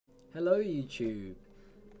Hello YouTube,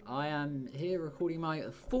 I am here recording my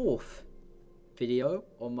fourth video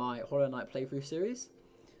on my Hollow Knight playthrough series,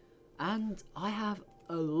 and I have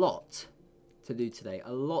a lot to do today,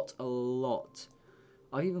 a lot.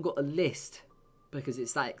 I've even got a list because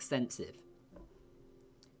it's that extensive,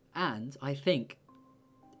 and I think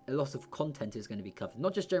a lot of content is going to be covered,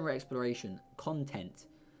 not just general exploration, content,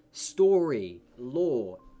 story,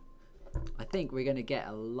 lore. I think we're going to get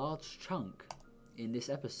a large chunk in this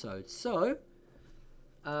episode, so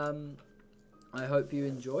I hope you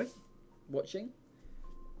enjoy watching.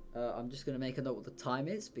 I'm just going to make a note what the time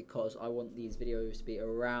is because I want these videos to be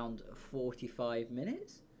around 45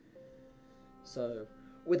 minutes. So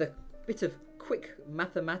with a bit of quick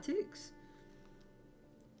mathematics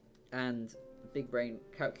and big brain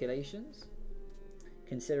calculations,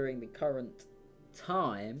 considering the current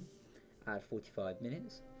time at 45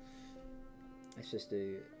 minutes, let's just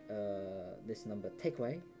do this number take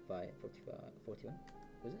away by 41,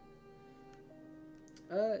 was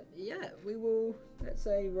it? Yeah, we will, let's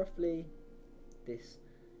say roughly this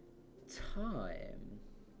time.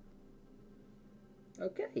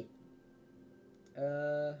 Okay.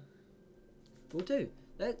 We'll do.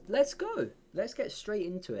 Let's go. Let's get straight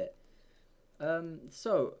into it.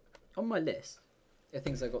 So, on my list of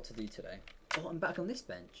things I got to do today. Oh, I'm back on this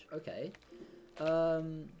bench. Okay.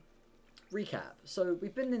 Recap. So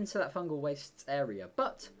we've been into that fungal wastes area,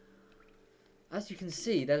 but as you can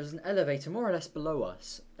see, there's an elevator more or less below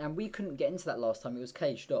us, and we couldn't get into that last time. It was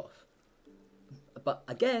caged off. But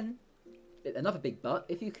again, another big but,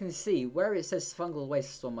 if you can see where it says fungal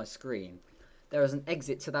wastes on my screen, there is an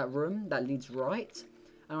exit to that room that leads right,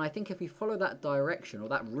 and I think if we follow that direction or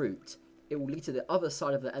that route, it will lead to the other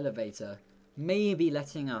side of the elevator, maybe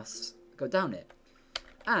letting us go down it.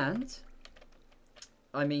 And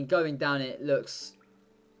I mean, going down it looks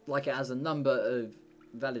like it has a number of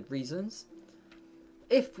valid reasons.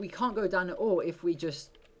 If we can't go down it, or if we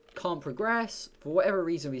just can't progress, for whatever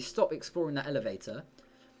reason we stop exploring that elevator,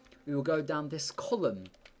 we will go down this column,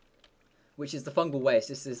 which is the fungal waste.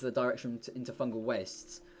 This is the direction into fungal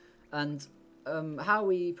wastes. And how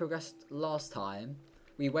we progressed last time,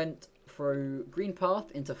 we went through Green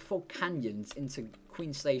Path into Fog Canyons into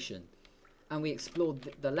Queen Station. And we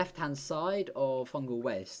explored the left-hand side of fungal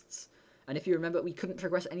wastes. And if you remember, we couldn't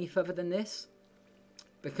progress any further than this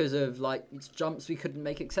because of like jumps we couldn't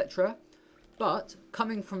make, etc. But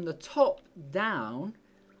coming from the top down,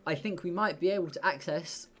 I think we might be able to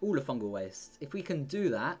access all of fungal wastes. If we can do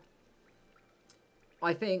that,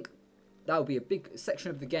 I think that will be a big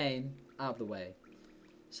section of the game out of the way.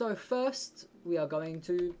 So first, we are going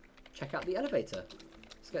to check out the elevator.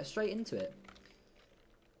 Let's get straight into it.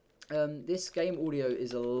 This game audio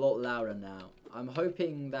is a lot louder now. I'm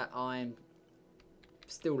hoping that I'm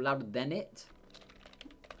still louder than it,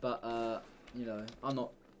 but you know, I'm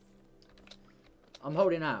not. I'm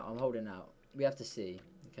holding out. We have to see.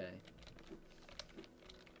 Okay.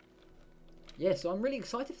 Yeah, so I'm really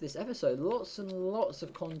excited for this episode. Lots and lots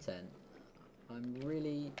of content. I'm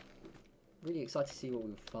really excited to see what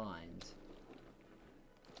we find.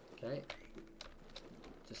 Okay.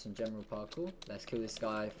 Just some general parkour. Let's kill this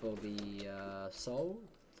guy for the soul.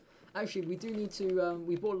 Actually, we do need to.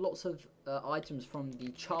 We bought lots of items from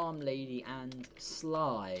the Charm Lady and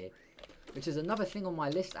Sly, which is another thing on my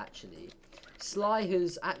list. Actually, Sly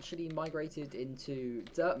has actually migrated into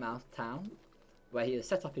Dirtmouth Town, where he has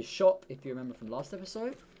set up his shop. If you remember from last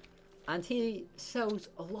episode, and he sells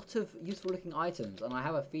a lot of useful-looking items, and I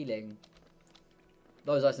have a feeling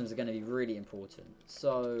those items are going to be really important.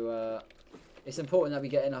 So. It's important that we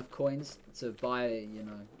get enough coins to buy, you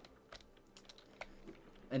know,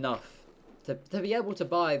 enough to be able to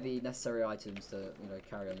buy the necessary items to, you know,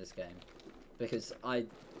 carry on this game. Because I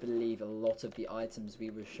believe a lot of the items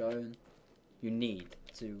we were shown you need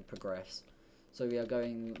to progress. So we are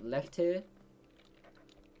going left here.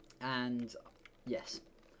 And yes,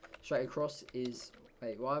 straight across is...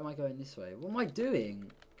 Wait, why am I going this way? What am I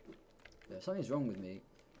doing? Something's wrong with me.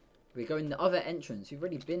 We're going the other entrance. We've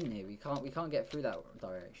already been here. We can't get through that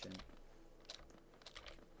direction.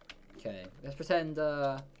 Okay, let's pretend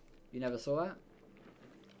you never saw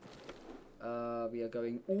that. We are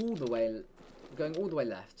going all the way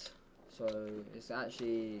left. So it's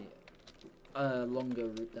actually a longer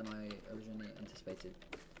route than I originally anticipated.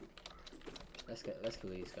 Let's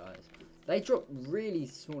kill these guys. They drop really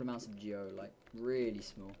small amounts of geo, like really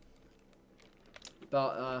small.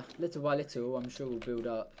 But little by little, I'm sure we'll build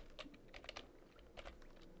up.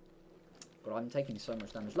 But I'm taking so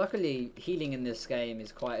much damage. Luckily, healing in this game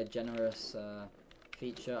is quite a generous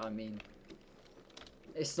feature. I mean,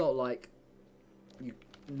 it's not like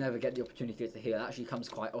never get the opportunity to heal. It actually comes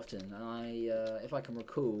quite often, and if I can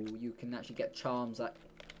recall, you can actually get charms that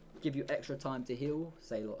give you extra time to heal.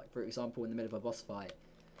 Say, like for example, in the middle of a boss fight,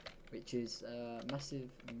 which is massive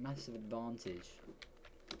advantage.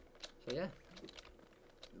 So yeah,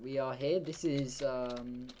 we are here. This is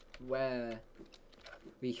where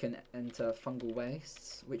we can enter fungal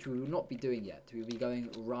wastes, which we will not be doing yet. We will be going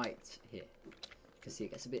right here. You can see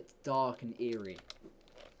it gets a bit dark and eerie.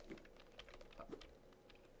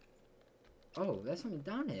 Oh, there's something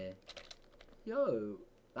down here. Yo,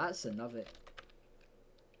 that's another...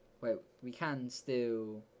 Wait, we can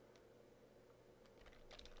still...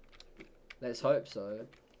 Let's hope so.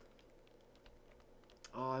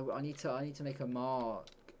 Oh, I need to make a mark.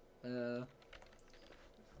 I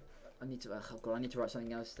need to... Oh god, I need to write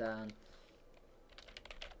something else down.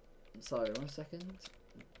 Sorry, 1 second.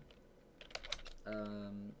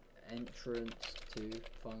 Entrance to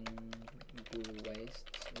fungal wastes.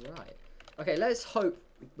 Right. Okay, let's hope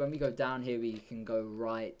when we go down here we can go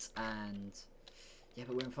right and... Yeah,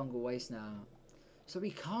 but we're in fungal waste now. So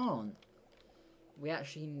we can't. We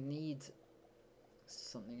actually need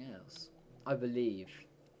something else. I believe.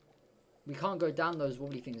 We can't go down those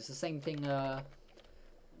wobbly things. It's the same thing,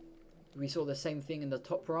 we saw the same thing in the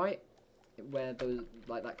top right. Where those,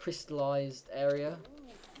 like that crystallized area.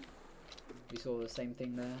 We saw the same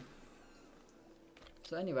thing there.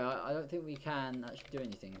 So anyway, I don't think we can actually do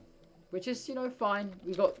anything. Which is, you know, fine.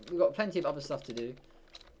 We've got plenty of other stuff to do.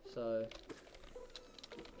 So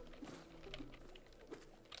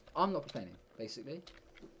I'm not complaining, basically.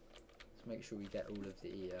 Let's make sure we get all of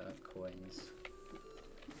the coins.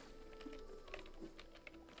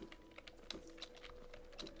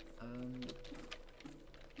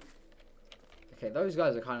 Okay, those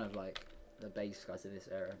guys are kind of like the base guys of this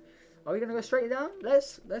era. Are we gonna go straight down?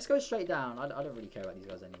 Let's go straight down. I don't really care about these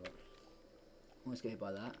guys anyway. Almost get hit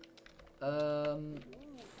by that.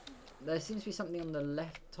 There seems to be something on the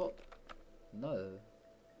left top. No.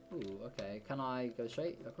 Ooh, okay. Can I go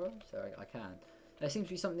straight across? Sorry, I can. There seems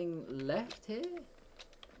to be something left here,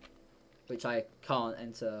 which I can't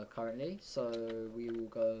enter currently. So we will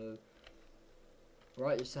go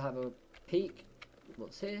right just to have a peek.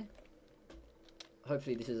 What's here?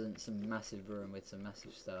 Hopefully this isn't some massive room with some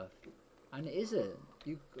massive stuff. And it isn't.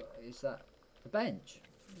 Is that a bench?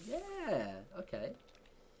 Yeah. Okay.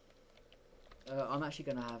 I'm actually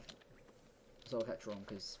gonna have Soul Catcher on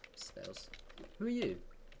because spells. Who are you?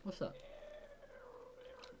 What's up?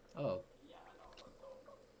 Oh.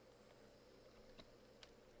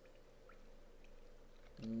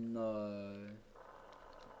 No.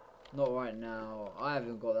 Not right now. I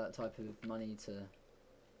haven't got that type of money to...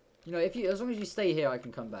 You know, as long as you stay here, I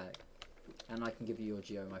can come back. And I can give you your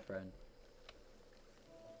geo, my friend.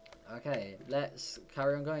 Okay, let's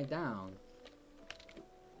carry on going down.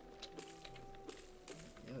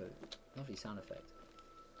 Yo, lovely sound effect.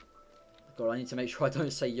 God, I need to make sure I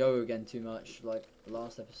don't say yo again too much, like the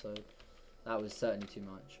last episode. That was certainly too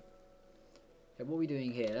much. Okay, what are we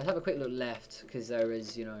doing here? Let's have a quick look left, because there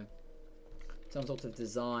is, you know, some sort of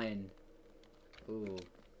design. Ooh.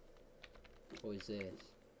 What is this?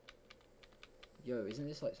 Yo, isn't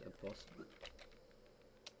this like a boss?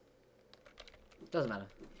 Doesn't matter.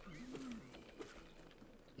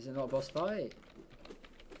 Is it not a boss fight?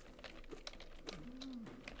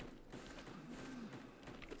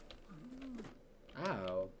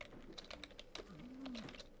 Ow.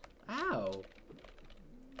 Ow.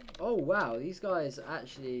 Oh wow, these guys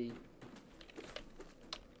actually...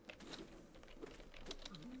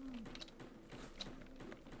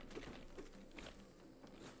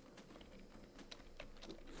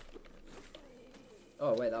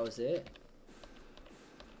 Oh wait, that was it?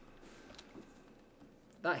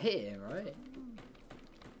 That hit him, right?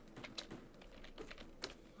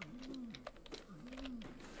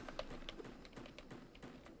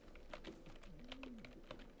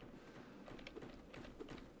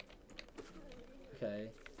 Okay.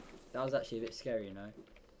 That was actually a bit scary, you know?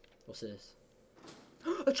 What's this?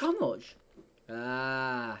 A charm lodge!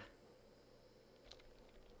 Ah.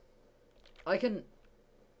 I can...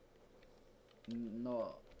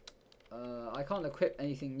 Not... I can't equip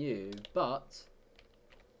anything new, but...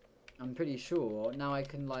 I'm pretty sure now I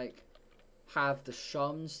can, like, have the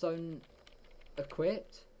Shaman Stone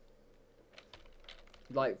equipped.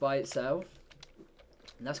 Like, by itself.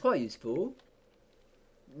 And that's quite useful.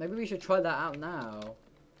 Maybe we should try that out now.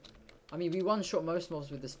 I mean, we one-shot most mobs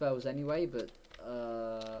with the spells anyway, but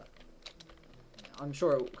I'm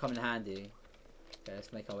sure it will come in handy. Okay,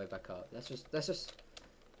 let's make our way back up. Let's just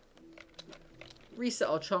reset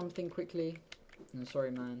our charm thing quickly. I'm sorry,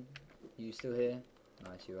 man. You still here?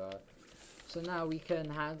 Nice, you are. So now we can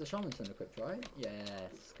have the shaman stone equipped, right?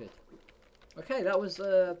 Yes, good. Okay, that was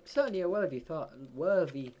certainly a worthy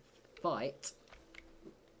fight.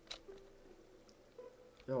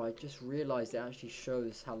 Oh, I just realised it actually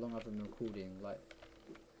shows how long I've been recording, like,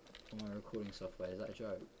 on my recording software. Is that a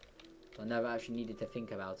joke? I never actually needed to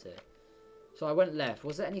think about it. So I went left.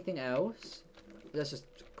 Was there anything else? Let's just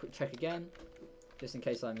quick check again, just in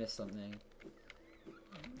case I missed something.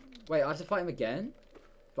 Wait, I have to fight him again?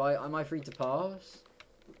 But am I free to pass?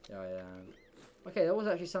 Yeah, I am. Okay, there was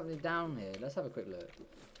actually something down here. Let's have a quick look.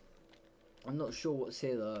 I'm not sure what's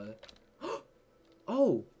here though.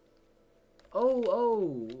 Oh!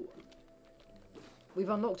 Oh! We've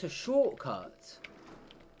unlocked a shortcut.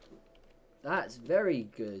 That's very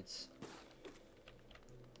good.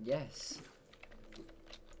 Yes.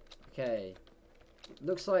 Okay.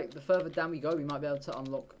 Looks like the further down we go, we might be able to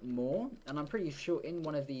unlock more. And I'm pretty sure in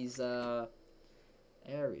one of these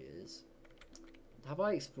areas. Have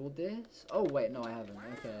I explored this? Oh, wait, no, I haven't.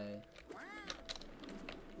 Okay.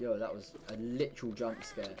 Yo, that was a literal jump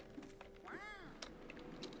scare.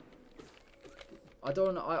 I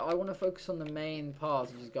want to focus on the main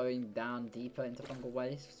path, which is going down deeper into fungal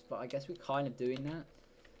wastes, but I guess we're kind of doing that.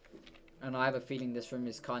 And I have a feeling this room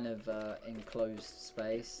is kind of enclosed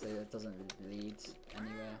space, so it doesn't lead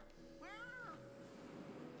anywhere.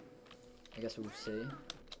 I guess we'll see.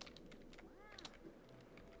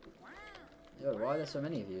 Yo, why are there so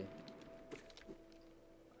many of you?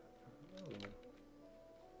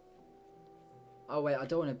 Oh wait, I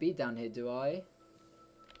don't want to be down here, do I?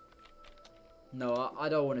 No, I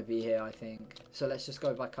don't want to be here, I think. So let's just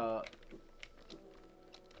go back up.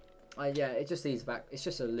 Yeah, it just leads back. It's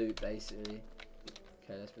just a loop, basically.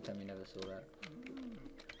 Okay, let's pretend we never saw that.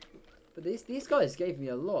 But these guys gave me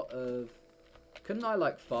a lot of... Couldn't I,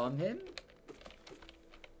 like, farm him?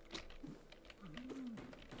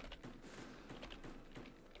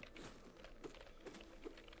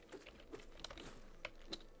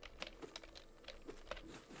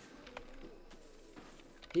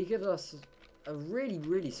 He gives us a really,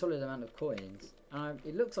 really solid amount of coins. And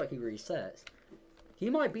it looks like he resets. He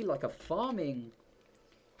might be like a farming...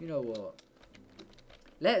 You know what?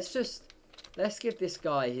 Let's give this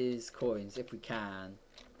guy his coins if we can.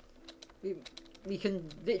 We can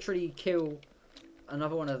literally kill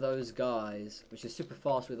another one of those guys, which is super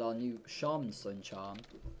fast with our new Shaman Stone charm.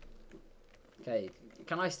 Okay,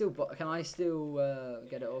 can I still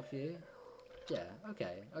get it off you? Yeah,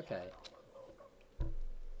 okay.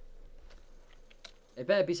 It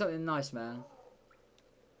better be something nice, man.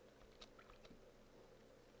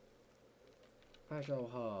 Fragile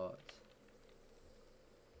heart.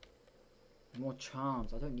 More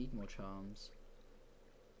charms. I don't need more charms.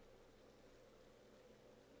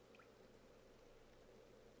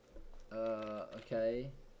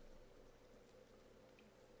 Okay.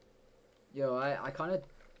 Yo, I kind of...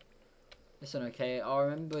 Listen, okay, I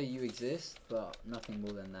remember you exist, but nothing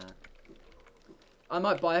more than that. I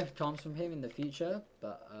might buy charms from him in the future,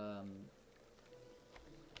 but,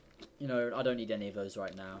 you know, I don't need any of those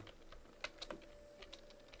right now.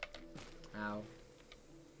 Ow.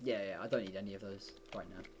 Yeah, I don't need any of those right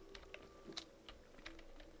now.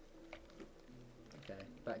 Okay,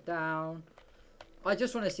 back down. I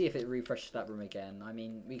just want to see if it refreshes that room again. I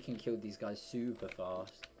mean, we can kill these guys super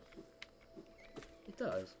fast. It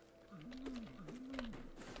does.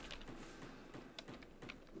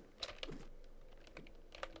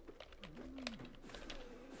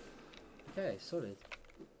 Okay, solid.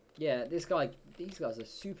 Yeah, these guys are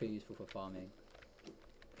super useful for farming.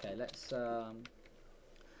 Okay, let's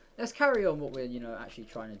carry on what we're, you know, actually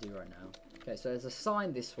trying to do right now. Okay, so there's a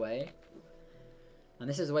sign this way. And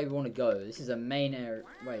this is the way we want to go. This is a main area.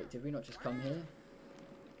 Wait, did we not just come here?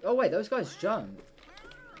 Oh wait, those guys jump.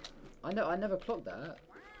 I never clocked that.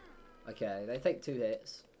 Okay, they take 2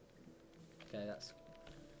 hits. Okay, that's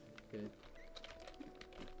good.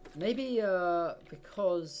 Maybe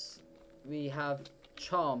because we have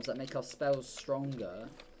charms that make our spells stronger,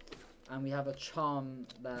 and we have a charm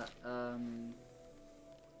that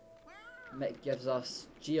gives us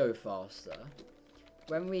Geo faster.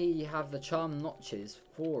 When we have the charm notches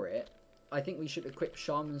for it, I think we should equip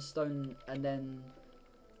Shaman Stone and then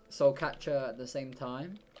Soul Catcher at the same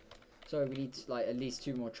time. So we need like at least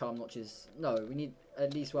 2 more charm notches. No, we need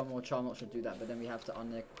at least 1 more charm notch to do that, but then we have to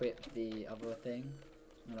unequip the other thing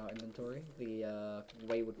in our inventory, the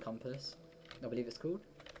Wayward Compass, I believe it's called.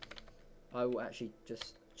 I will actually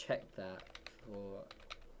just check that for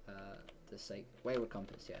the sake. Wayward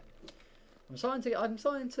Compass, yeah. I'm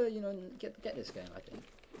starting to, you know, get this game, I think.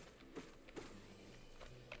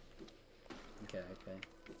 Okay.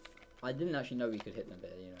 I didn't actually know we could hit them,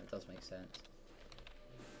 but you know, it does make sense.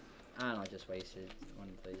 And I just wasted one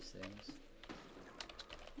of those things.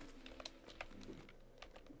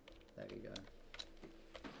 There we go.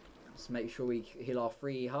 Let's make sure we heal our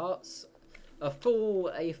 3 hearts. A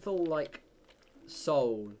full like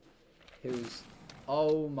soul. Who's,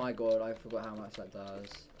 oh my god, I forgot how much that does.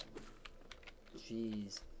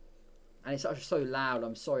 Jeez. And it's actually so loud.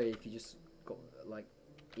 I'm sorry if you just got like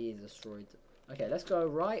ears destroyed. Okay, let's go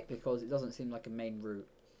right because it doesn't seem like a main route.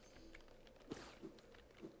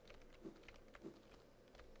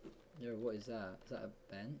 Yo, what is that? Is that a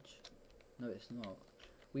bench? No, it's not.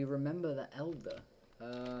 We remember the Elder.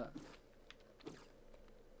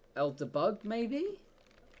 Elder Bug, maybe?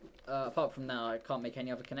 Apart from now, I can't make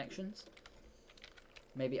any other connections.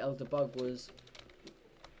 Maybe Elder Bug was...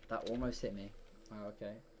 That almost hit me. Oh,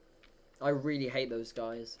 okay. I really hate those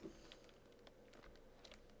guys.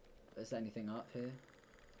 Is there anything up here?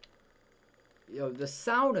 Yo, the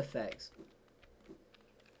sound effects.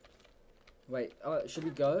 Wait, should we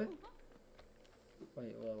go?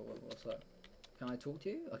 Wait, what's that? Can I talk to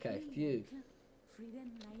you? Okay, phew.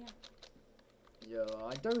 Yo,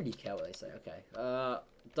 I don't really care what they say. Okay,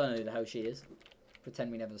 don't know who the hell she is.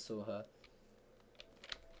 Pretend we never saw her.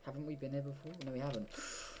 Haven't we been here before? No, we haven't.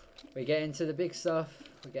 We get into the big stuff.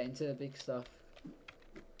 We get into the big stuff.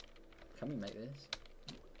 Can we make this?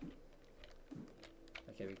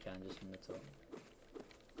 Okay, we can just from the top.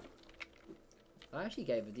 I actually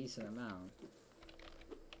gave a decent amount.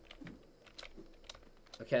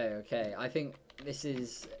 Okay, okay. I think this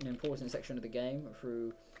is an important section of the game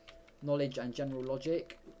through knowledge and general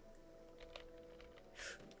logic.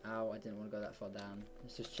 Ow, I didn't want to go that far down.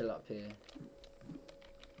 Let's just chill up here.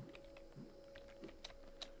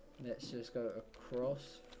 Let's just go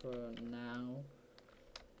across for now.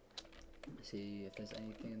 See if there's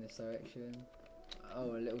anything in this direction.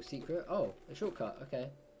 Oh, a little secret. Oh, a shortcut. Okay.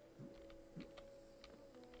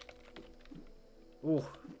 Ooh.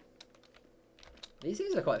 These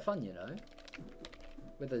things are quite fun, you know.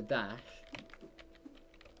 With a dash.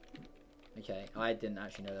 Okay, I didn't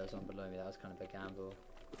actually know there was one below me. That was kind of a gamble.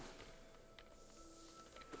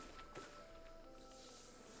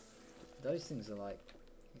 Those things are like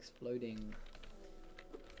exploding.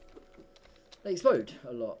 They explode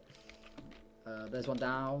a lot. There's one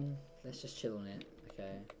down. Let's just chill on it.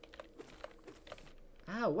 Okay.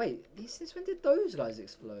 Ow, wait. Since when did those guys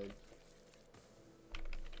explode?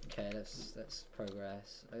 Okay, let's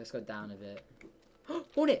progress. Let's go down a bit.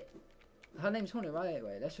 Hornet! Her name's Hornet, right?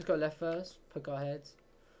 Wait, let's just go left first. Poke our heads.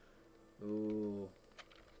 Ooh.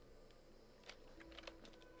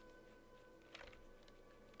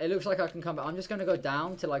 It looks like I can come back. I'm just going to go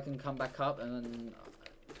down till I can come back up and then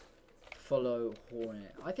follow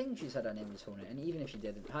Hornet. I think she said her name was Hornet. And even if she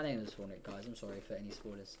didn't, her name was Hornet, guys. I'm sorry for any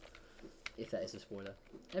spoilers. If that is a spoiler.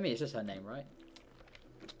 I mean, it's just her name, right?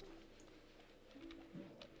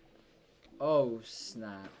 Oh,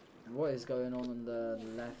 snap. What is going on the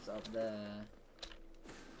left up there?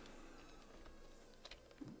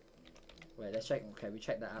 Wait, let's check. Okay, we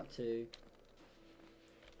checked that out too.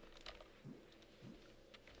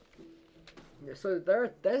 Yeah, so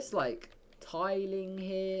there's like tiling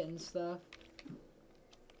here and stuff.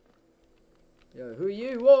 Yo, who are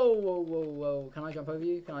you? Whoa, whoa, whoa, whoa. Can I jump over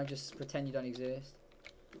you? Can I just pretend you don't exist?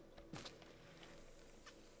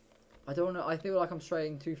 I don't know. I feel like I'm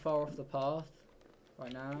straying too far off the path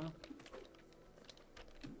right now.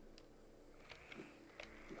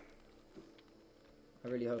 I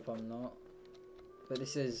really hope I'm not. But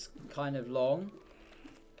this is kind of long.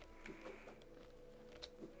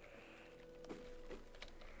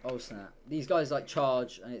 Oh snap. These guys like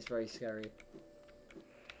charge and it's very scary.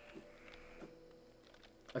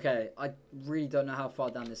 Okay, I really don't know how far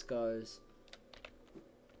down this goes.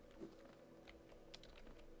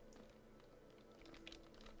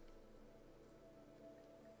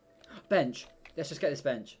 Bench. Let's just get this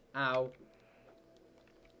bench. Ow.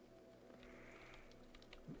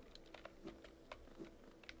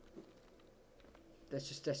 Let's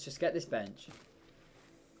just get this bench.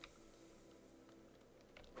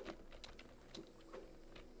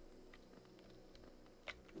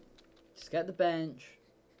 Just get the bench.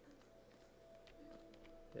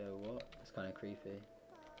 Yo, what? That's kind of creepy.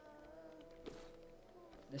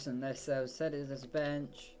 Listen, there's a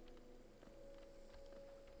bench.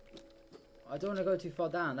 I don't want to go too far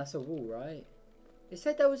down. That's a wall, right? It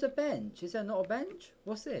said there was a bench. Is there not a bench?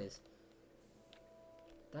 What's this?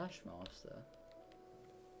 Dash Master.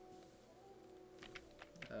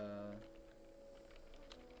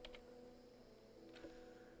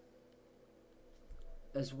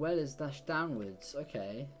 As well as dash downwards.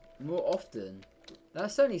 Okay. More often.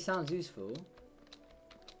 That certainly sounds useful.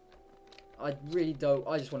 I really don't.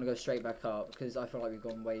 I just want to go straight back up because I feel like we've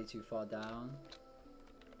gone way too far down.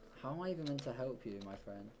 How am I even meant to help you, my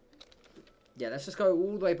friend? Yeah, let's just go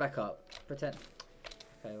all the way back up. Pretend.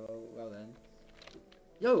 Okay, well then.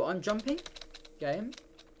 Yo, I'm jumping. Game.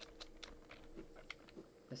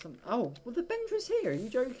 There's some. Oh, well the bench was here. Are you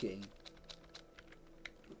joking?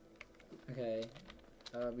 Okay.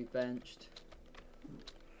 We benched.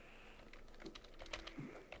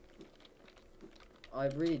 I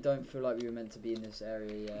really don't feel like we were meant to be in this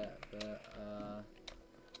area yet, but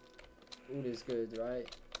all is good, right?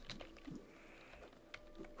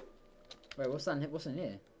 Wait, what's that? What's in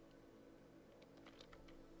here?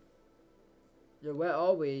 Yo, where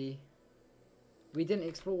are we? We didn't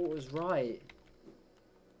explore what was right.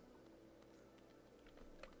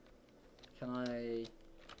 Can I?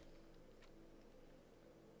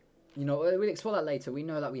 You know, we'll explore that later. We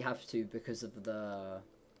know that we have to because of the,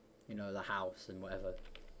 you know, the house and whatever.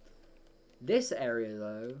 This area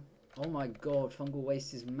though, oh my god, fungal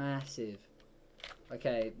waste is massive.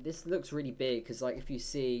 Okay, this looks really big because like if you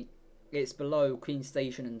see, it's below Queen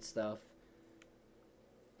Station and stuff.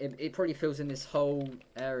 It probably fills in this whole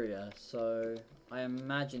area, so I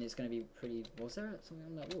imagine it's going to be pretty... Was there something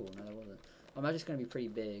on that wall? No, there wasn't. I imagine it's going to be pretty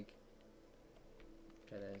big.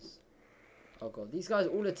 Okay, there's... Oh god, these guys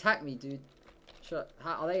all attack me, dude.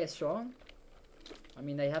 Are they as strong? I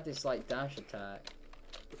mean, they have this, like, dash attack.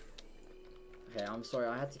 Okay, I'm sorry,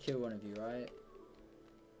 I had to kill one of you, right?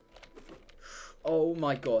 Oh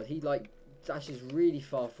my god, he, like, dashes really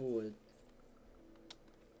far forward.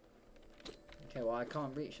 Okay, well, I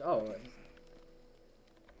can't reach... Oh.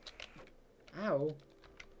 Ow.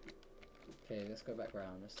 Okay, let's go back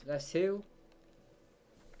round. Let's heal.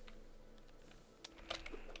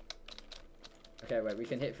 Okay, wait, we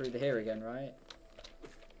can hit through the here again, right?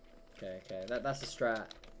 Okay, okay, that's a strat.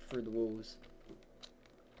 Through the walls.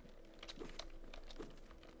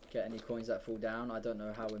 Get any coins that fall down. I don't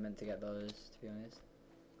know how we're meant to get those, to be honest.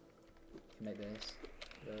 Can make this.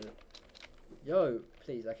 Yo,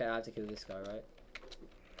 please. Okay, I have to kill this guy, right?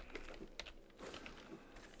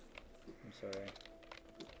 I'm sorry.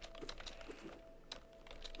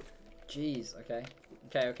 Jeez, okay.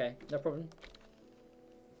 Okay, no problem.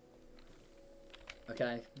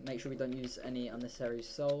 Okay, make sure we don't use any unnecessary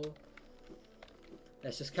soul.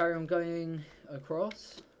 Let's just carry on going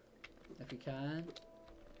across, if we can.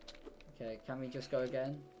 Okay, can we just go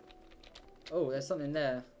again? Oh, there's something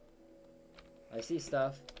there. I see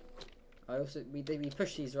stuff. I also we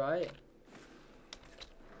push these, right?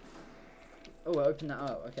 Oh, I opened that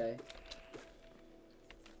up. Okay.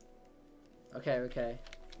 Okay.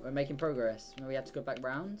 We're making progress. Now we have to go back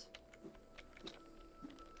round.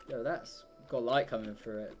 Yo, that's got light coming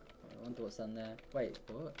through it. I wonder what's down there. Wait,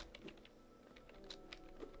 what?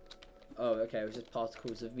 Oh, okay. It was just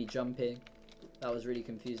particles of me jumping. That was really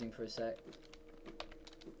confusing for a sec.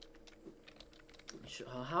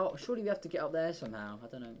 Surely we have to get up there somehow. I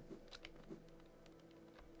don't know.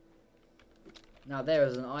 Now there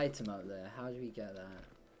is an item up there. How do we get that?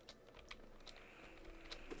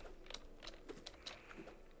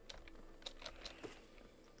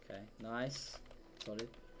 Okay, nice. Solid.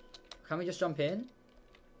 Can we just jump in?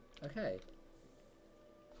 Okay.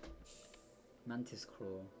 Mantis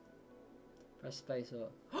claw. Press space or...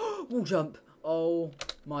 Wall jump! Oh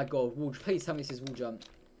my god. Please tell me this is wall jump.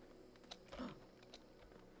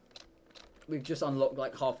 We've just unlocked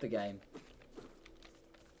like half the game.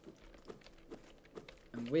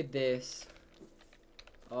 And with this...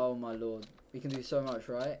 Oh my lord. We can do so much,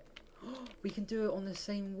 right? We can do it on the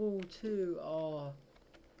same wall too. Oh,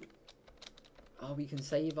 we can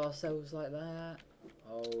save ourselves like that.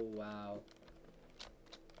 Oh, wow.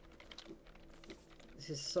 This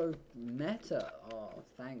is so meta. Oh,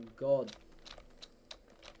 thank God.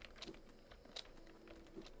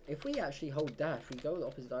 If we actually hold dash, we go the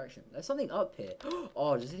opposite direction. There's something up here.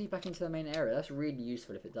 Oh, does it lead back into the main area? That's really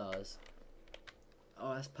useful if it does.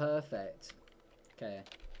 Oh, that's perfect. Okay.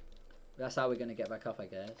 That's how we're going to get back up, I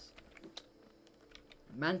guess.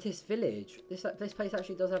 Mantis Village. This place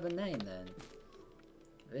actually does have a name then.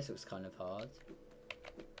 This looks kind of hard.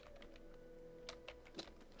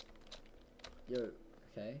 Yo,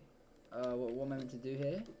 okay. What am I meant to do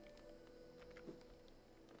here?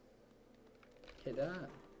 Hit that.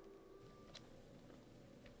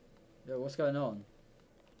 Yo, what's going on?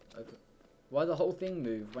 Okay. Why the whole thing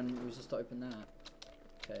move when it was just to open that?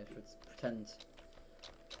 Okay, pretend.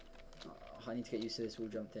 Oh, I need to get used to this wall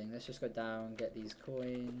jump thing. Let's just go down, get these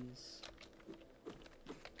coins.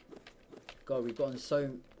 God, we've gotten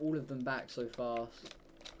all of them back so fast.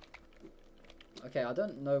 Okay, I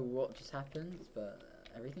don't know what just happened, but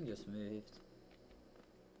everything just moved.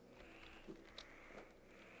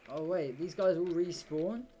 Oh wait, these guys all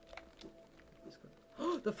respawn?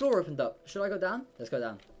 The floor opened up. Should I go down? Let's go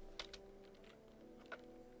down.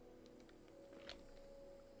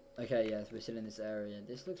 Okay, yes, we're still in this area.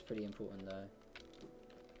 This looks pretty important though.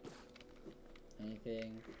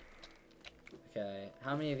 Anything? Okay,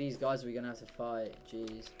 how many of these guys are we gonna have to fight?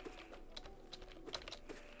 Jeez.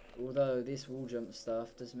 Although this wall jump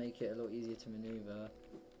stuff does make it a lot easier to maneuver.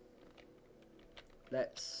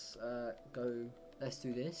 Let's go. Let's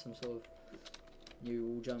do this. Some sort of new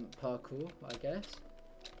wall jump parkour, I guess.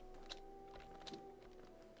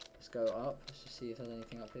 Let's go up. Let's just see if there's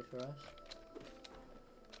anything up here for us.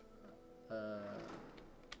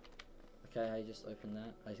 Okay, I just opened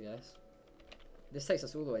that, I guess. This takes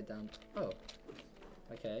us all the way down. Oh.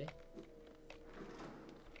 Okay.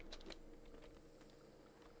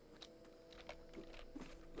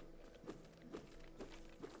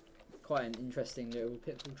 Quite an interesting little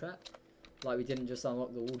pitfall trap. Like we didn't just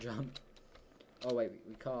unlock the wall jump. Oh wait,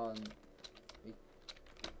 we can't. We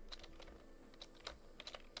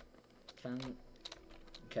can.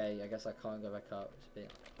 Okay, I guess I can't go back up. It's a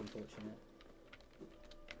bit unfortunate.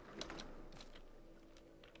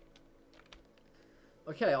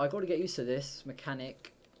 Okay, I got to get used to this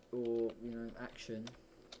mechanic, or you know, action.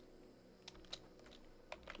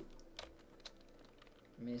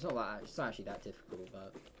 I mean, it's not actually that difficult,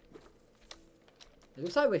 but it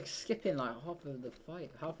looks like we're skipping like half of the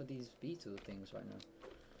fight, half of these beetle things right now.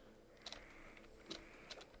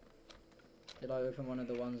 Did I open one of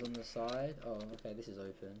the ones on the side? Oh, okay, this is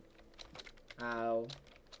open. Ow.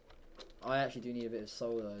 I actually do need a bit of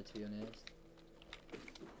soul though, to be honest.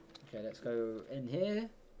 Okay, let's go in here.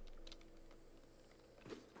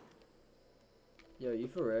 Yo, you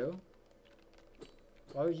for real?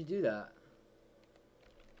 Why would you do that?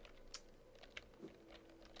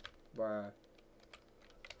 Bruh.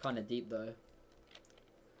 Kinda deep though.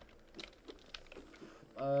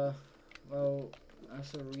 Well,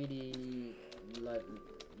 that's a really, like,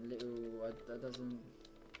 little, that doesn't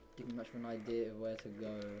give me much of an idea of where to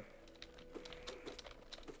go.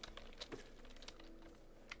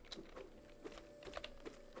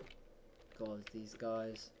 God, these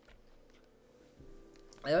guys.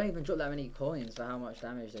 They don't even drop that many coins for how much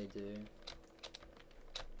damage they do.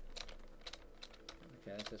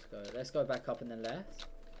 Okay, let's just go. Let's go back up and then left.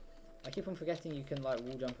 I keep on forgetting you can like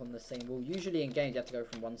wall jump on the same wall. Usually in games you have to go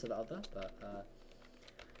from one to the other, but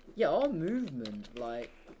yeah, our movement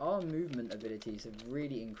abilities have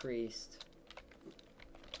really increased.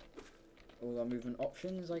 All our movement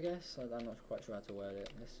options, I guess. I'm not quite sure how to word it.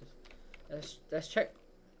 Let's check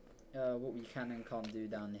what we can and can't do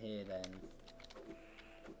down here then.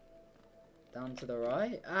 Down to the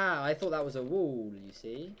right? Ah, I thought that was a wall, you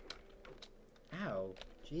see? Ow,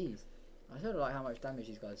 jeez. I sort of like how much damage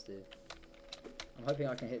these guys do. I'm hoping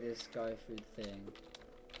I can hit this guy through the thing.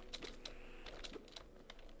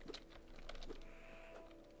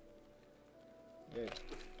 Good.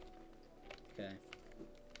 Okay.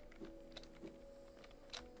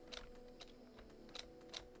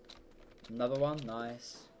 Another one,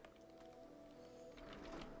 nice.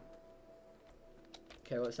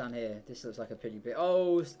 Okay, what's down here? This looks like a pretty big.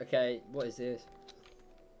 Oh, okay. What is this?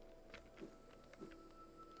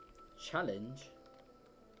 Challenge?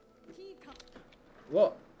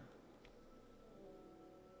 What?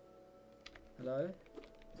 Hello?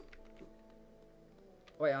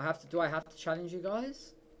 Wait, do I have to challenge you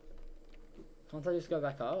guys? Can't I just go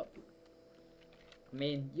back up? I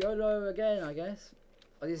mean, YOLO again, I guess.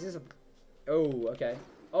 Oh, this is a... Oh, okay.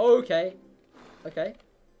 Oh, okay. Okay.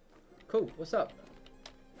 Cool, what's up?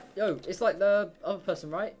 Yo, it's like the other person,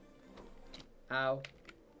 right? Ow.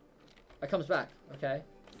 It comes back, okay.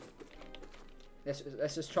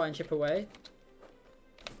 Let's just try and chip away.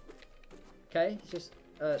 Okay, it's just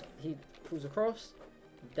he pulls across,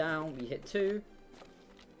 down, we hit 2,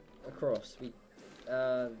 across, we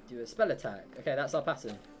do a spell attack. Okay, that's our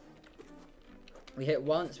pattern. We hit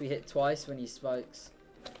once, we hit twice when he spikes.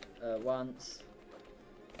 Once.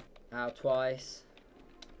 Ow, twice.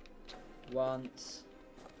 Once.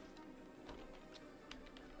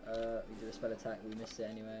 We do a spell attack, we missed it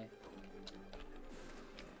anyway.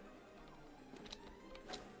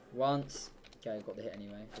 Once. Okay, I got the hit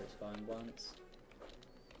anyway, so it's fine. Once.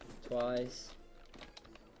 Twice.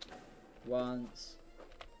 Once.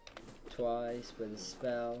 Twice with a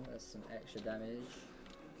spell. That's some extra damage.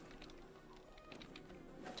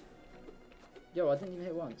 Yo, I didn't even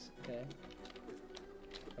hit once. Okay.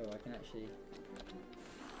 Oh, I can actually...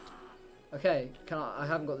 Okay, I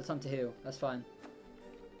haven't got the time to heal. That's fine.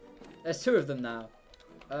 There's 2 of them now.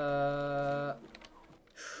 That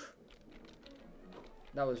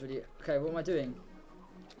was really... Okay, what am I doing?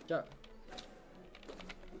 Jump.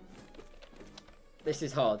 This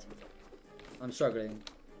is hard. I'm struggling.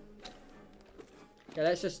 Okay,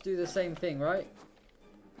 let's just do the same thing, right?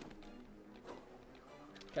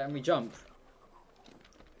 Okay, and we jump.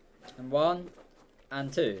 And 1,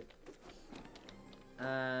 and 2.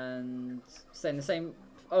 And stay in the same...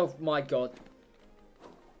 Oh my god.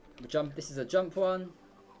 We jump. This is a jump 1.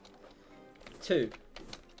 2.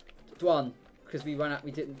 1. Because we ran out,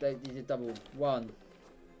 we didn't, they did double. 1.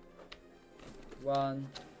 1.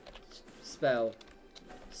 Spell.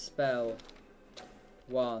 Spell.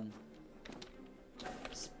 1.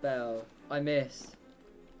 Spell. I missed.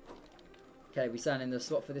 Okay, we stand in the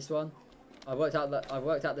slot for this one. I worked out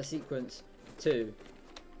the sequence. 2.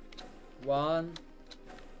 1.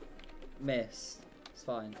 Miss. It's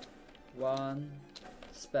fine. 1.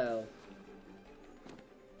 Spell.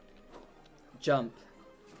 Jump.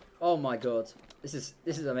 Oh my god. This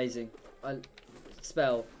is amazing.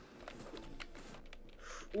 Spell.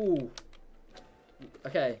 Ooh.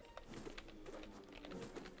 Okay.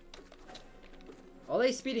 Are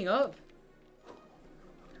they speeding up?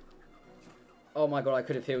 Oh my god, I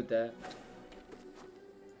could have healed there.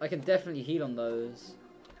 I can definitely heal on those.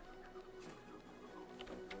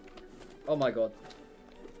 Oh my god.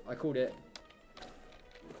 I called it.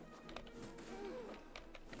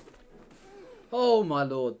 Oh my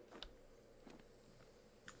lord.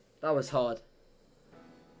 That was hard.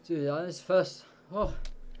 Dude, that was first. Oh.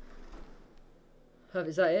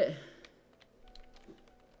 Is that it?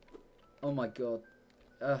 Oh my god.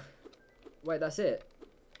 Wait, that's it?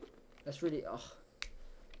 That's really... Oh.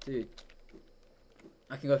 Dude.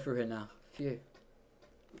 I can go through here now. Phew.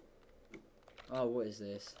 Oh, what is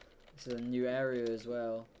this? This is a new area as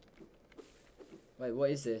well. Wait, what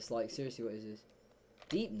is this? Like, seriously, what is this?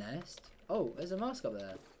 Deep nest? Oh, there's a mask up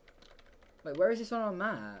there. Wait, where is this on our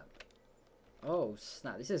map? Oh,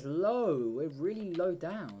 snap. This is low. We're really low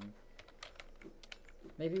down.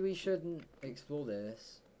 Maybe we shouldn't explore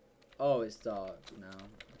this. Oh, it's dark now.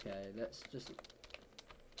 Okay, let's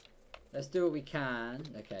do what we can.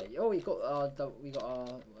 Okay. Oh, we got our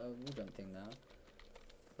wall jump thing now.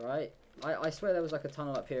 Right. I swear there was like a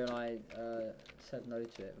tunnel up here, and I said no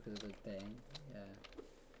to it because of the thing.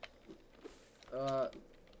 Yeah.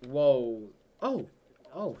 Whoa. Oh.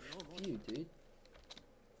 Oh, phew, dude.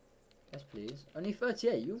 Yes, please. Only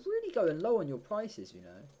 38. You're really going low on your prices, you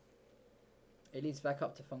know. It leads back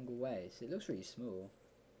up to fungal waste. It looks really small.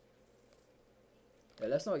 Yeah,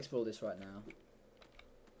 let's not explore this right now.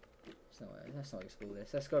 Let's not explore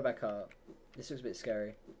this. Let's go back up. This looks a bit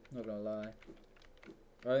scary. Not gonna lie.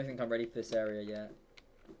 I don't think I'm ready for this area yet.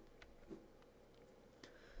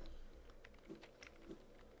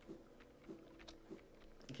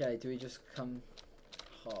 Okay, do we just come...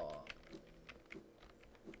 Oh.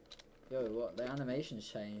 Yo, what? The animation's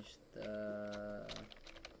changed. The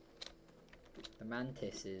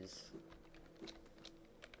Mantis is...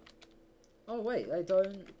 Oh wait, they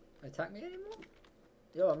don't attack me anymore?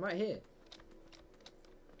 Yo, I'm right here.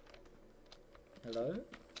 Hello?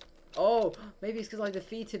 Oh, maybe it's because I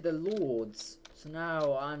defeated the lords. So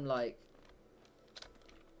now I'm like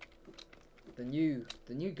the new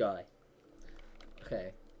guy.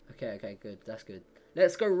 Okay, good. That's good.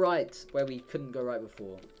 Let's go right where we couldn't go right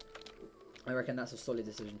before. I reckon that's a solid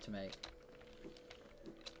decision to make.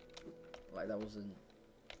 Like that wasn't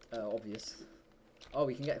obvious. Oh,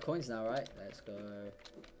 we can get coins now, right? Let's go.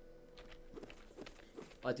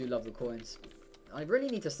 I do love the coins. I really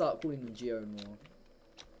need to start calling them Geo more.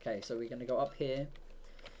 Okay, so we're going to go up here.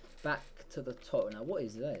 Back to the top. Now, what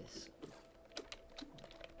is this?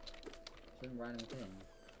 Some random thing.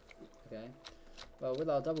 Okay. Well, with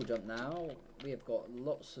our double jump now, we have got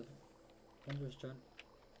lots of... Wondrous jump.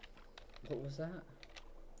 What was that?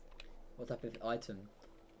 What type of item?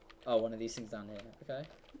 Oh, one of these things down here. Okay.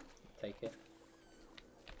 Take it.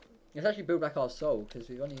 Let's actually build back our soul, because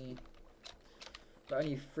we've only... We're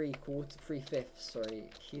only 3/5, sorry,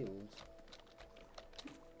 healed.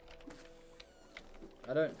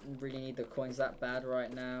 I don't really need the coins that bad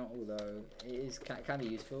right now, although it is can be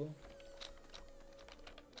useful.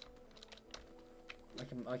 I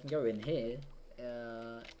can go in here.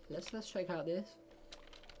 Let's check out this.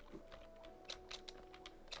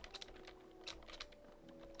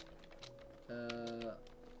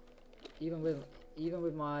 Even with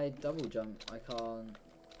my double jump, I can't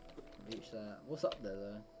reach that. What's up there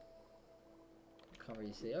though? Can't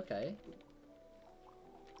really see. Okay.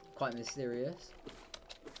 Quite mysterious.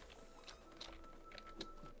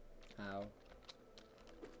 Ow.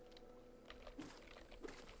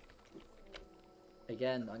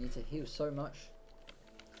 again. I need to heal so much.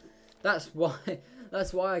 That's why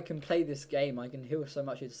I can play this game. I can heal so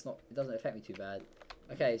much. It doesn't affect me too bad.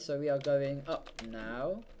 Okay, so we are going up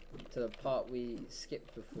now to the part we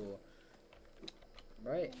skipped before.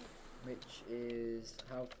 Right? Which is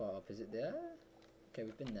how far up? Is it there? Okay,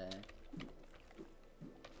 we've been there.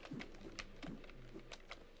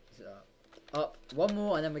 Is it up? Up. One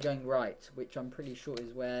more and then we're going right, which I'm pretty sure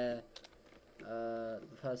is where the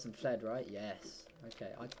person fled, right? Yes.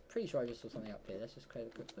 Okay, I'm pretty sure I just saw something up here. Let's just clear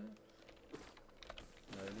the quick though.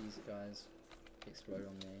 No, these guys explode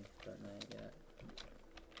on me, don't they? Yeah.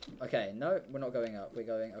 Okay, no, we're not going up. We're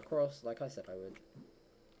going across, like I said I would.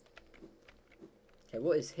 Okay,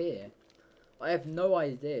 what is here? I have no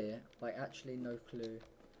idea. Like, actually no clue.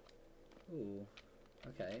 Ooh,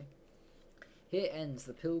 okay. Here ends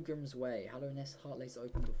the Pilgrim's Way. Hallownest Heart lays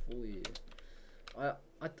open before you.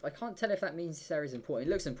 I can't tell if that means this area is important.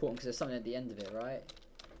 It looks important because there's something at the end of it, right?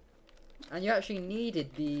 And you actually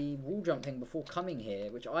needed the wall jump thing before coming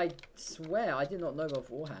here, which I swear I did not know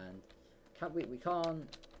beforehand. We can't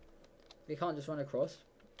just run across.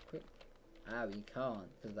 Quick. Ah, we can't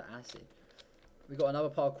because of the acid. We got another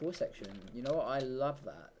parkour section. You know what? I love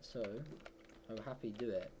that. So I will happily do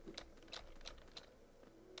it.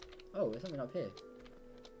 Oh, there's something up here.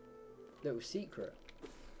 Little secret.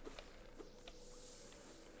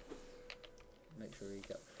 Make sure we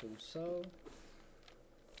get full soul.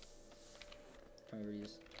 Can we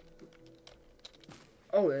reuse?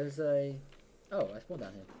 Oh, there's a... Oh, I spawned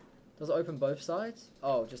down here. Does it open both sides?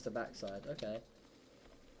 Oh, just the back side. Okay.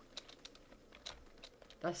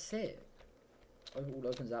 That's it. All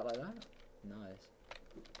opens out like that? Nice.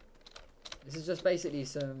 This is just basically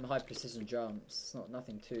some high precision jumps. It's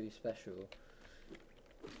nothing too special.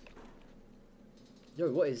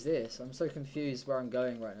 Yo, what is this? I'm so confused where I'm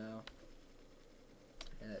going right now.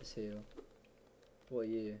 Yeah, let's heal. What are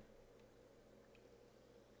you?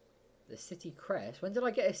 The city crest? When did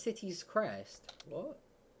I get a city's crest? What?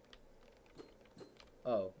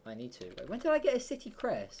 Oh, I need to. Wait, when did I get a city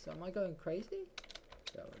crest? Am I going crazy?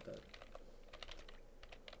 Go, go.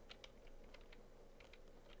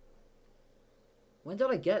 When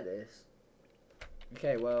did I get this?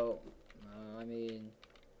 Okay, well, I mean...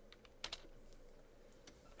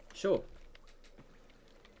 Sure.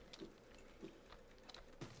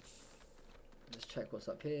 Let's check what's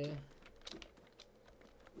up here.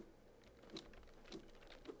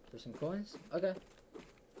 There's some coins? Okay.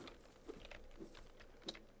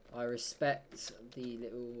 I respect the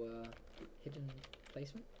little hidden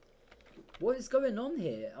placement. What is going on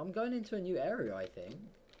here? I'm going into a new area, I think.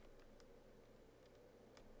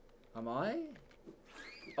 Am I?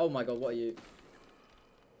 Oh my god, what are you?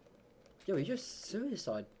 Yo, he just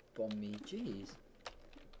suicide bombed me. Jeez.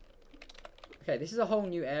 Okay, this is a whole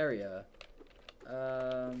new area.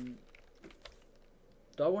 Do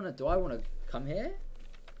I want to come here?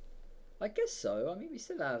 I guess so. I mean, we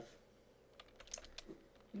still have.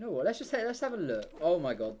 You know what? Let's have a look. Oh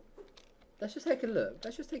my god. Let's just take a look.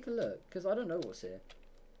 Let's just take a look because I don't know what's here.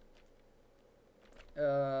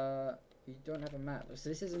 You don't have a map. So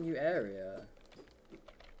this is a new area.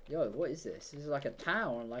 Yo, what is this? This is like a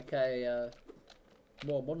town, like a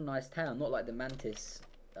more modernized town, not like the Mantis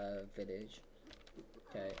village.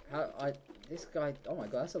 Okay, this guy, oh my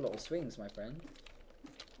god, that's a lot of swings, my friend.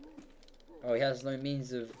 Oh, he has no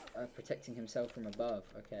means of protecting himself from above.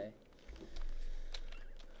 Okay.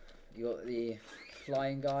 You got the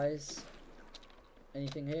flying guys.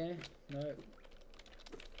 Anything here? No.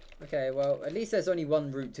 Okay, well, at least there's only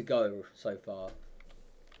one route to go so far,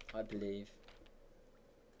 I believe.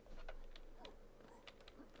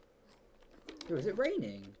 Yo, is it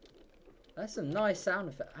raining? That's some nice sound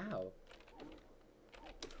effect. Ow.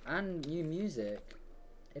 And new music.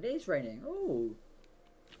 It is raining. Oh.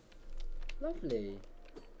 Lovely.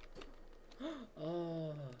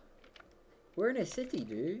 Oh. We're in a city,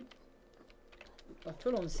 dude. A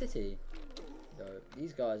full-on city. So,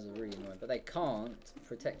 these guys are really annoying, but they can't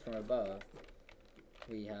protect from above.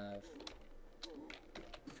 We have...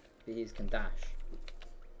 These can dash.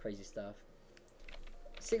 Crazy stuff.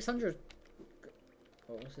 600...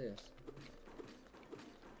 Oh, what's this?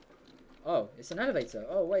 Oh, it's an elevator.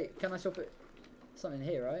 Oh, wait. Can I still put something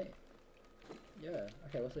here, right? Yeah.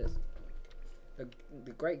 Okay, what's this? The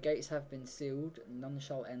great gates have been sealed. None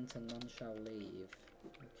shall enter, none shall leave.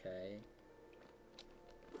 Okay.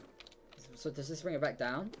 So does this bring it back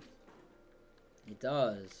down? It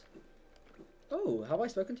does. Oh, have I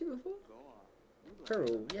spoken to you before?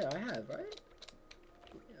 Cool. Yeah, I have, right?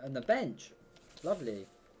 And the bench. Lovely.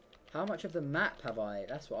 How much of the map have I?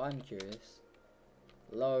 That's what I'm curious.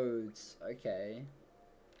 Loads. Okay.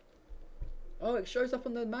 Oh, it shows up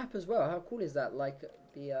on the map as well. How cool is that? Like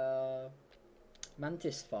the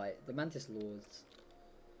Mantis fight, the Mantis Lords.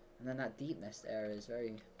 And then that deep nest area is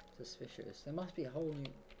very suspicious. There must be a whole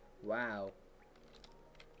new... Wow.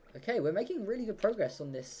 Okay, we're making really good progress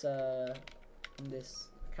on this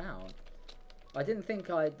account. I didn't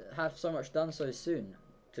think I'd have so much done so soon,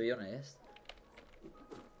 to be honest.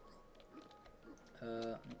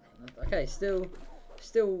 Okay, still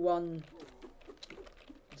one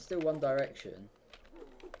direction.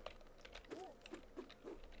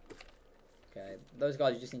 Okay, those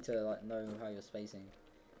guys, you just need to like know how you're spacing.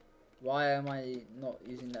 Why am I not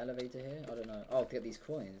using the elevator here? I don't know. Oh, to get these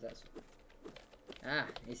coins. That's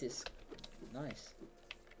this is nice.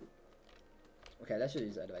 Okay, let's just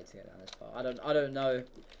use the elevator to get down this part. I don't know.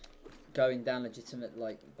 Going down legitimate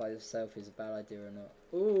like by yourself is a bad idea or not.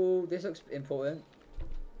 Ooh, this looks important.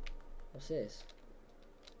 What's this?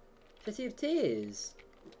 City of Tears.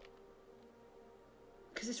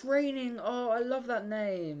 Because it's raining. Oh, I love that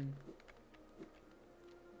name.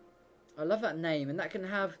 I love that name, and that can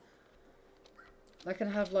have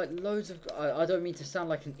like loads of... I don't mean to sound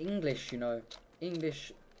like an English, you know,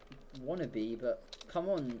 English wannabe, but come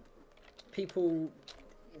on, people,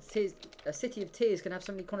 a City of Tears can have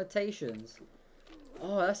so many connotations.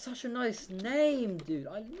 Oh, that's such a nice name, dude.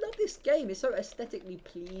 I love this game. It's so aesthetically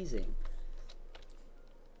pleasing.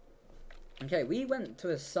 Okay, we went to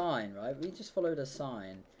a sign, right? We just followed a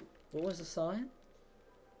sign. What was the sign?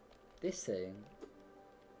 This thing.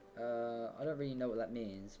 I don't really know what that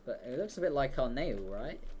means, but it looks a bit like our nail,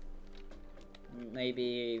 right?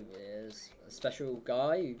 Maybe there's a special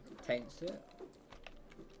guy who taints it.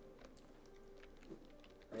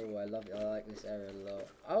 Oh, I love it. I like this area a lot.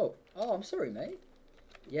 Oh, I'm sorry, mate.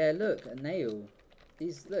 Yeah, look, a nail.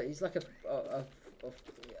 He's like a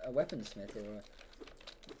weaponsmith, or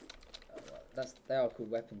they are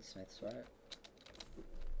called weaponsmiths, right?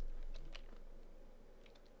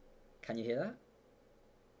 Can you hear that?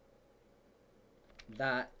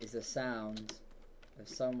 That is the sound of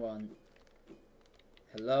someone.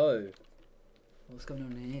 Hello. What's going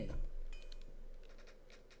on here?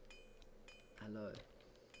 Hello.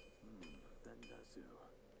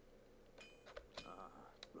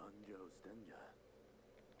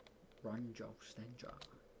 Ranjo Stenger.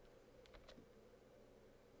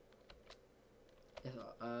 Yes,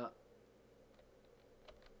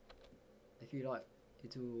 if you like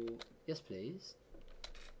to, yes, please.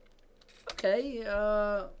 Okay,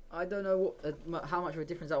 I don't know what how much of a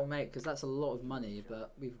difference that will make, because that's a lot of money,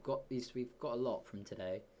 but we've got a lot from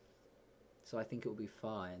today, so I think it will be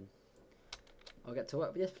fine. I'll get to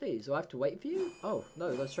work. Yes, please. Do I have to wait for you? Oh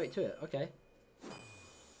no, go straight to it. Okay.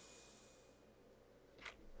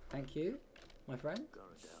 Thank you, my friend.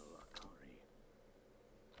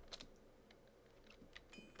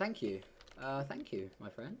 Thank you. Thank you, my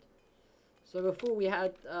friend. So before we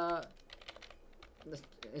had does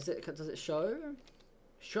it show?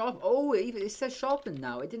 Sharp. Oh, it says sharpened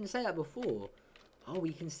now. It didn't say that before. Oh,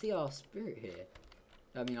 we can see our spirit here.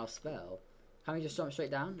 I mean, our spell. Can we just jump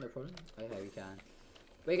straight down? No problem. Okay, we can.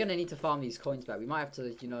 We're gonna need to farm these coins back. We might have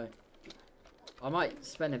to, you know. I might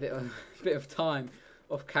spend a bit of time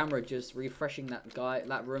off camera just refreshing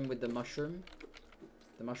that room with the mushroom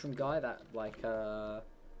guy. That like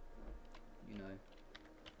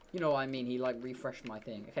you know what I mean. He like refreshed my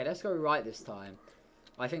thing. Okay, let's go right this time.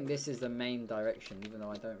 I think this is the main direction, even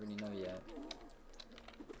though I don't really know yet.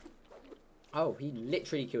 Oh, he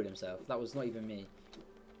literally killed himself. That was not even me.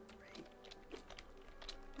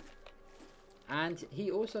 And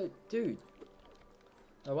he also, dude.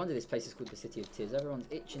 No wonder this place is called the City of Tears. Everyone's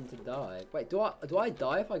itching to die. Wait, do I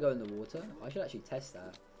die if I go in the water? I should actually test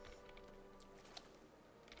that.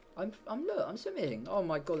 Look, I'm swimming. Oh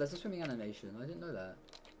my god, there's a swimming animation. I didn't know that.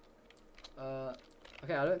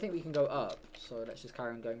 Okay, I don't think we can go up, so let's just carry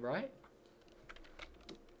on going right.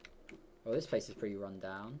 Oh, this place is pretty run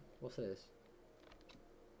down. What's this?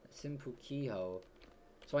 A simple keyhole.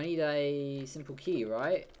 So I need a simple key,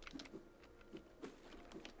 right?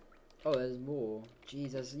 Oh, there's more.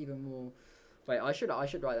 Jeez, there's even more. Wait, I should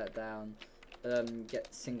write that down. Get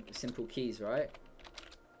simple keys, right?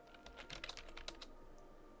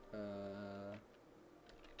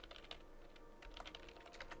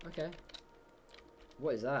 Okay.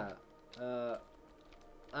 What is that?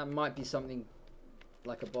 That might be something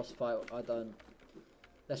like a boss fight. I don't.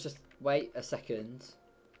 Let's just wait a second.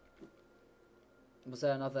 Was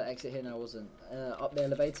there another exit here? No, it wasn't. Up the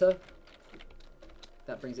elevator.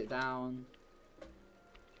 That brings it down.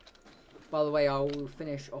 By the way, I will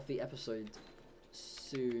finish off the episode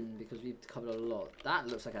soon because we've covered a lot. That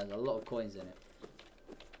looks like it has a lot of coins in it.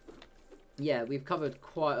 yeah, we've covered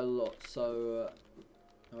quite a lot, so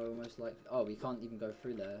almost like, oh, we can't even go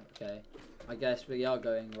through there. Okay, I guess we are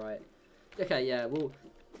going right. Okay, yeah, we'll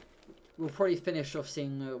probably finish off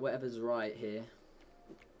seeing whatever's right here.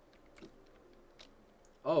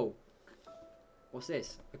 Oh, what's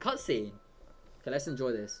this? A cutscene. Okay, let's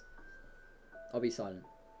enjoy this. I'll be silent.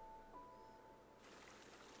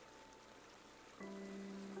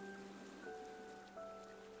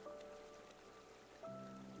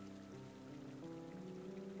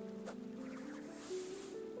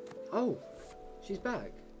 Oh, she's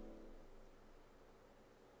back.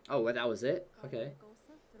 Oh, well, that was it? Okay.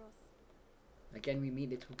 Again, we meet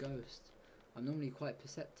Little Ghost. I'm normally quite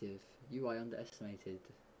perceptive. You I underestimated,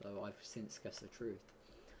 though I've since guessed the truth.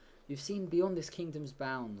 You've seen beyond this kingdom's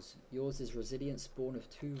bounds. Yours is resilient spawn of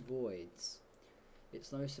two voids.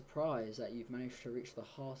 It's no surprise that you've managed to reach the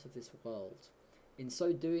heart of this world. In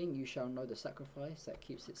so doing, you shall know the sacrifice that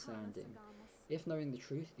keeps it standing. If knowing the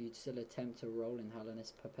truth, you'd still attempt to roll in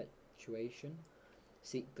Hellenist perpetuation,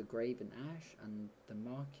 seek the grave in ash, and the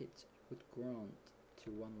market would grant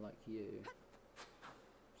to one like you.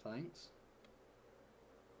 Thanks.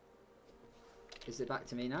 Is it back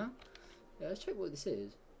to me now? Yeah, let's check what this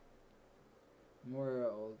is.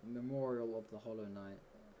 Memorial of the Hollow Knight.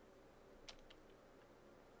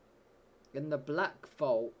 In the black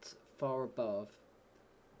vault far above,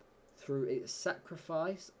 through its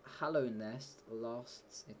sacrifice, Hallownest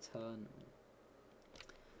lasts eternal.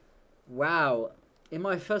 Wow. In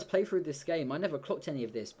my first playthrough of this game, I never clocked any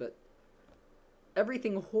of this, but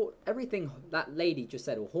everything that lady just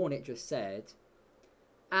said, or Hornet just said,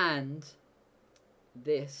 and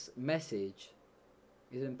this message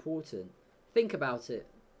is important. Think about it.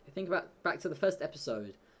 Think about back to the first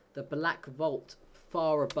episode. The black vault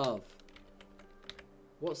far above.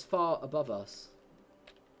 What's far above us?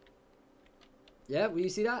 Yeah, will you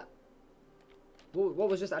see that? What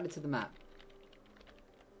was just added to the map?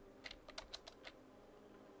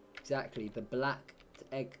 Exactly, the Black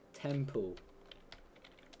Egg Temple.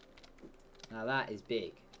 Now that is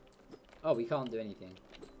big. Oh, we can't do anything.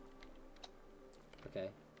 Okay.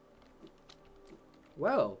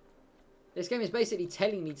 Well, this game is basically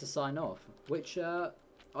telling me to sign off, which I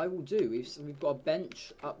will do. We've got a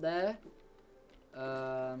bench up there.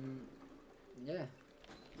 Yeah,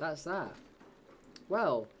 that's that.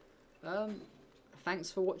 Well,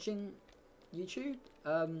 thanks for watching, YouTube.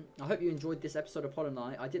 I hope you enjoyed this episode of Hollow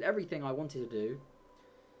Knight. I did everything I wanted to do,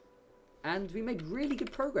 and we made really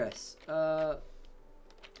good progress.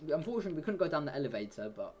 Unfortunately, we couldn't go down the elevator,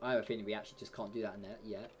 but I have a feeling we actually just can't do that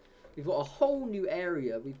yet. We've got a whole new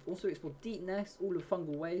area. We've also explored Deep Nest, all of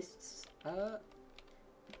Fungal Wastes.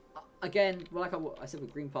 Again, like I said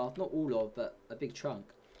with Green Path, not all of, but a big chunk.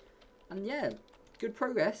 And yeah, good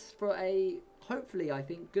progress for a, hopefully, I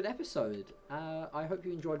think, good episode. I hope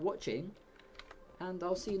you enjoyed watching, and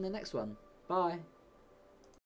I'll see you in the next one. Bye.